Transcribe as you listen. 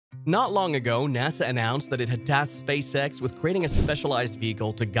Not long ago, NASA announced that it had tasked SpaceX with creating a specialized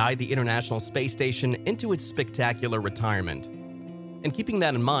vehicle to guide the International Space Station into its spectacular retirement. And keeping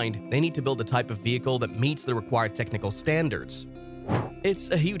that in mind, they need to build a type of vehicle that meets the required technical standards. It's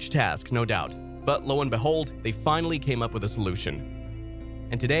a huge task, no doubt, but lo and behold, they finally came up with a solution.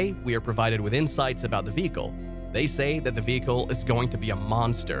 And today, we are provided with insights about the vehicle. They say that the vehicle is going to be a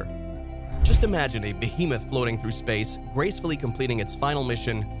monster. Just imagine a behemoth floating through space, gracefully completing its final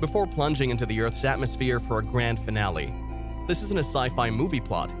mission before plunging into the Earth's atmosphere for a grand finale. This isn't a sci-fi movie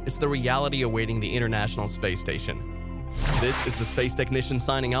plot, it's the reality awaiting the International Space Station. This is the Space Technician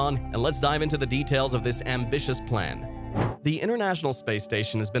signing on, and let's dive into the details of this ambitious plan. The International Space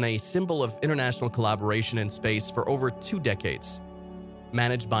Station has been a symbol of international collaboration in space for over 2 decades.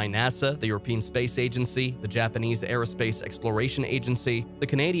 Managed by NASA, the European Space Agency, the Japanese Aerospace Exploration Agency, the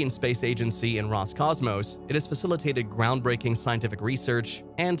Canadian Space Agency, and Roscosmos, it has facilitated groundbreaking scientific research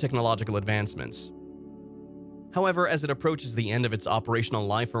and technological advancements. However, as it approaches the end of its operational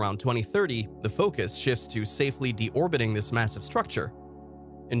life around 2030, the focus shifts to safely deorbiting this massive structure.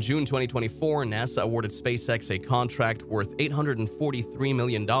 In June 2024, NASA awarded SpaceX a contract worth $843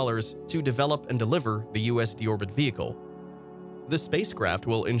 million to develop and deliver the ISS Deorbit Vehicle. The spacecraft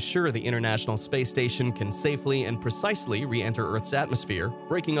will ensure the International Space Station can safely and precisely re-enter Earth's atmosphere,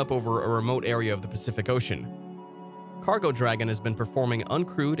 breaking up over a remote area of the Pacific Ocean. Cargo Dragon has been performing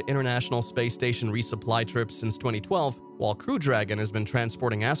uncrewed International Space Station resupply trips since 2012, while Crew Dragon has been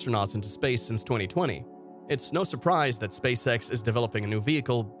transporting astronauts into space since 2020. It's no surprise that SpaceX is developing a new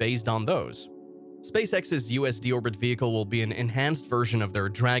vehicle based on those. SpaceX's ISS Deorbit Vehicle will be an enhanced version of their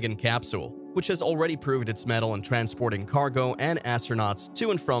Dragon capsule, which has already proved its mettle in transporting cargo and astronauts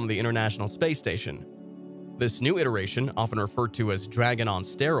to and from the International Space Station. This new iteration, often referred to as Dragon on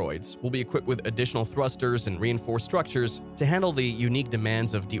steroids, will be equipped with additional thrusters and reinforced structures to handle the unique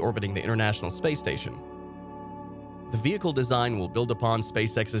demands of deorbiting the International Space Station. The vehicle design will build upon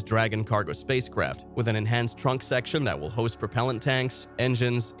SpaceX's Dragon cargo spacecraft, with an enhanced trunk section that will host propellant tanks,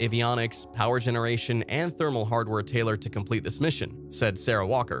 engines, avionics, power generation, and thermal hardware tailored to complete this mission, said Sarah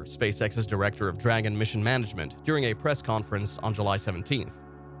Walker, SpaceX's Director of Dragon Mission Management, during a press conference on July 17th.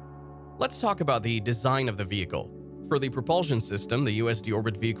 Let's talk about the design of the vehicle. For the propulsion system, the ISS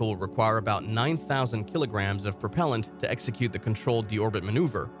Deorbit Vehicle will require about 9,000 kilograms of propellant to execute the controlled deorbit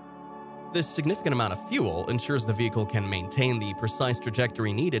maneuver. This significant amount of fuel ensures the vehicle can maintain the precise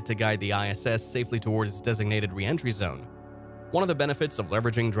trajectory needed to guide the ISS safely towards its designated re-entry zone. One of the benefits of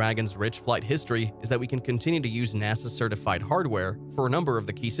leveraging Dragon's rich flight history is that we can continue to use NASA-certified hardware for a number of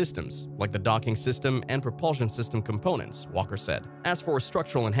the key systems, like the docking system and propulsion system components, Walker said. As for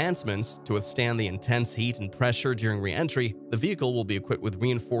structural enhancements, to withstand the intense heat and pressure during re-entry, the vehicle will be equipped with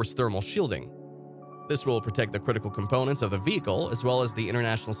reinforced thermal shielding. This will protect the critical components of the vehicle as well as the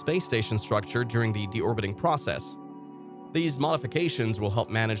International Space Station structure during the deorbiting process. These modifications will help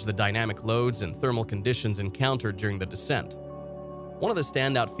manage the dynamic loads and thermal conditions encountered during the descent. One of the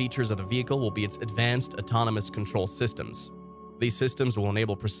standout features of the vehicle will be its advanced autonomous control systems. These systems will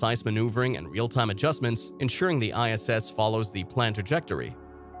enable precise maneuvering and real-time adjustments, ensuring the ISS follows the planned trajectory.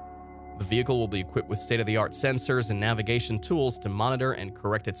 The vehicle will be equipped with state-of-the-art sensors and navigation tools to monitor and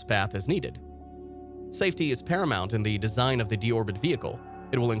correct its path as needed. Safety is paramount in the design of the deorbit vehicle.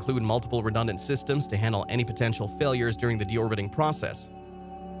 It will include multiple redundant systems to handle any potential failures during the deorbiting process.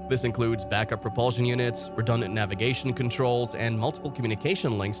 This includes backup propulsion units, redundant navigation controls, and multiple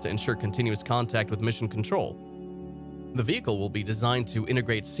communication links to ensure continuous contact with mission control. The vehicle will be designed to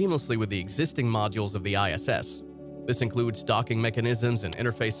integrate seamlessly with the existing modules of the ISS. This includes docking mechanisms and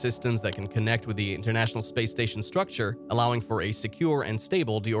interface systems that can connect with the International Space Station structure, allowing for a secure and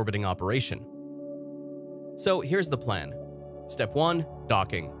stable deorbiting operation. So here's the plan. Step 1.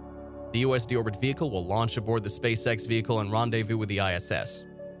 Docking. The ISS Deorbit Vehicle will launch aboard the SpaceX vehicle and rendezvous with the ISS.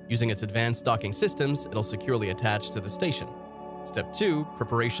 Using its advanced docking systems, it'll securely attach to the station. Step 2.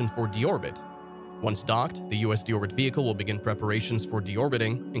 Preparation for deorbit. Once docked, the ISS Deorbit Vehicle will begin preparations for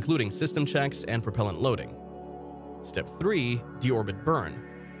deorbiting, including system checks and propellant loading. Step 3. Deorbit burn.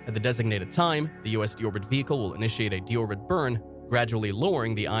 At the designated time, the ISS Deorbit Vehicle will initiate a deorbit burn, gradually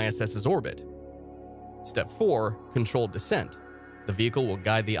lowering the ISS's orbit. Step 4. Controlled descent. The vehicle will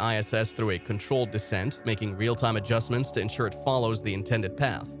guide the ISS through a controlled descent, making real-time adjustments to ensure it follows the intended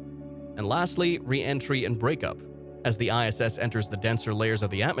path. And lastly, re-entry and breakup. As the ISS enters the denser layers of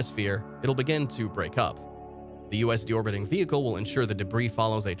the atmosphere, it'll begin to break up. The ISS deorbiting vehicle will ensure the debris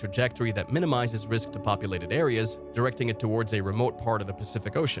follows a trajectory that minimizes risk to populated areas, directing it towards a remote part of the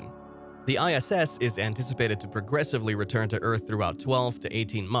Pacific Ocean. The ISS is anticipated to progressively return to Earth throughout 12 to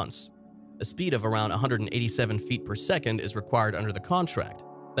 18 months. A speed of around 187 feet per second is required under the contract.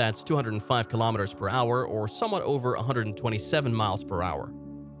 That's 205 kilometers per hour, or somewhat over 127 miles per hour.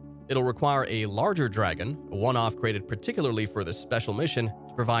 It'll require a larger Dragon, a one-off created particularly for this special mission,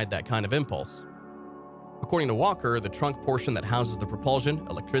 to provide that kind of impulse. According to Walker, the trunk portion that houses the propulsion,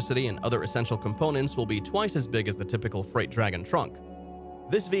 electricity, and other essential components will be twice as big as the typical freight Dragon trunk.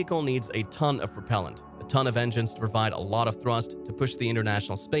 This vehicle needs a ton of propellant, a ton of engines to provide a lot of thrust to push the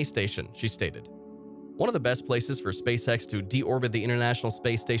International Space Station, she stated. One of the best places for SpaceX to deorbit the International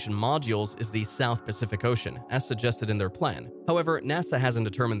Space Station modules is the South Pacific Ocean, as suggested in their plan. However, NASA hasn't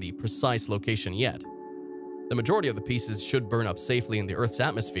determined the precise location yet. The majority of the pieces should burn up safely in the Earth's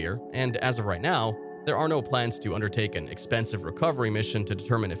atmosphere, and as of right now, there are no plans to undertake an expensive recovery mission to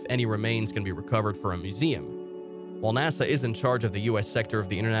determine if any remains can be recovered for a museum. While NASA is in charge of the US sector of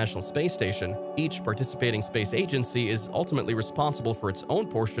the International Space Station, each participating space agency is ultimately responsible for its own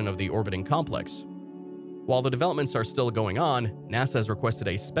portion of the orbiting complex. While the developments are still going on, NASA has requested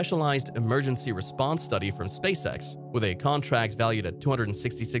a specialized emergency response study from SpaceX with a contract valued at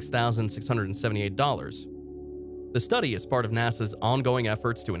 $266,678. The study is part of NASA's ongoing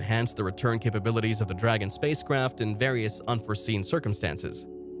efforts to enhance the return capabilities of the Dragon spacecraft in various unforeseen circumstances.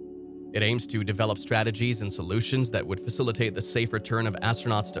 It aims to develop strategies and solutions that would facilitate the safe return of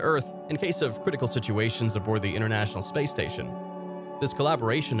astronauts to Earth in case of critical situations aboard the International Space Station. This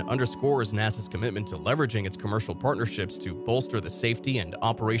collaboration underscores NASA's commitment to leveraging its commercial partnerships to bolster the safety and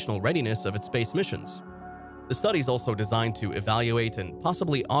operational readiness of its space missions. The study is also designed to evaluate and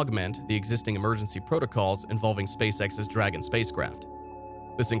possibly augment the existing emergency protocols involving SpaceX's Dragon spacecraft.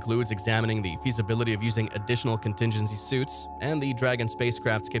 This includes examining the feasibility of using additional contingency suits and the Dragon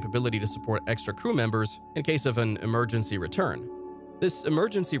spacecraft's capability to support extra crew members in case of an emergency return. This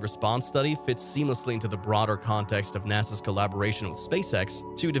emergency response study fits seamlessly into the broader context of NASA's collaboration with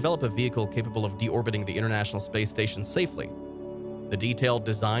SpaceX to develop a vehicle capable of deorbiting the International Space Station safely. The detailed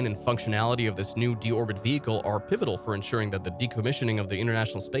design and functionality of this new deorbit vehicle are pivotal for ensuring that the decommissioning of the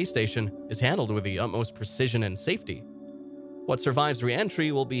International Space Station is handled with the utmost precision and safety. What survives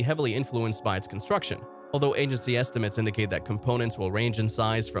re-entry will be heavily influenced by its construction, although agency estimates indicate that components will range in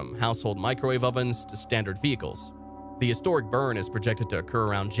size from household microwave ovens to standard vehicles. The historic burn is projected to occur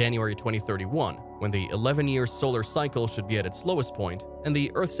around January 2031, when the 11-year solar cycle should be at its lowest point and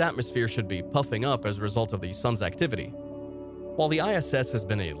the Earth's atmosphere should be puffing up as a result of the Sun's activity. While the ISS has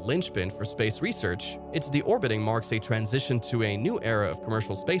been a linchpin for space research, its deorbiting marks a transition to a new era of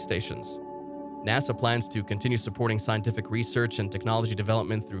commercial space stations. NASA plans to continue supporting scientific research and technology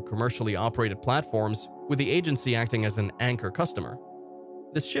development through commercially operated platforms, with the agency acting as an anchor customer.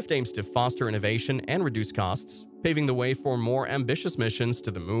 This shift aims to foster innovation and reduce costs, paving the way for more ambitious missions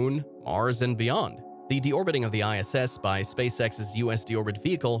to the Moon, Mars, and beyond. The deorbiting of the ISS by SpaceX's US Deorbit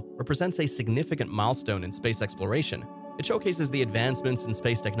Vehicle represents a significant milestone in space exploration. It showcases the advancements in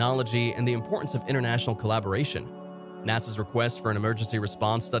space technology and the importance of international collaboration. NASA's request for an emergency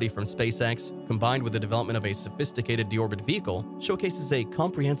response study from SpaceX, combined with the development of a sophisticated deorbit vehicle, showcases a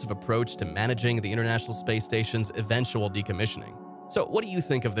comprehensive approach to managing the International Space Station's eventual decommissioning. So, what do you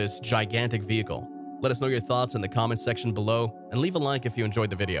think of this gigantic vehicle? Let us know your thoughts in the comments section below, and leave a like if you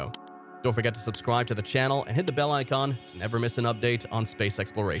enjoyed the video. Don't forget to subscribe to the channel and hit the bell icon to never miss an update on space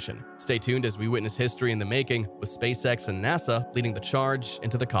exploration. Stay tuned as we witness history in the making, with SpaceX and NASA leading the charge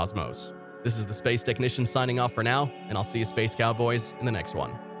into the cosmos. This is the Space Technician signing off for now, and I'll see you Space Cowboys in the next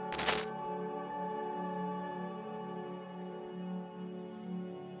one.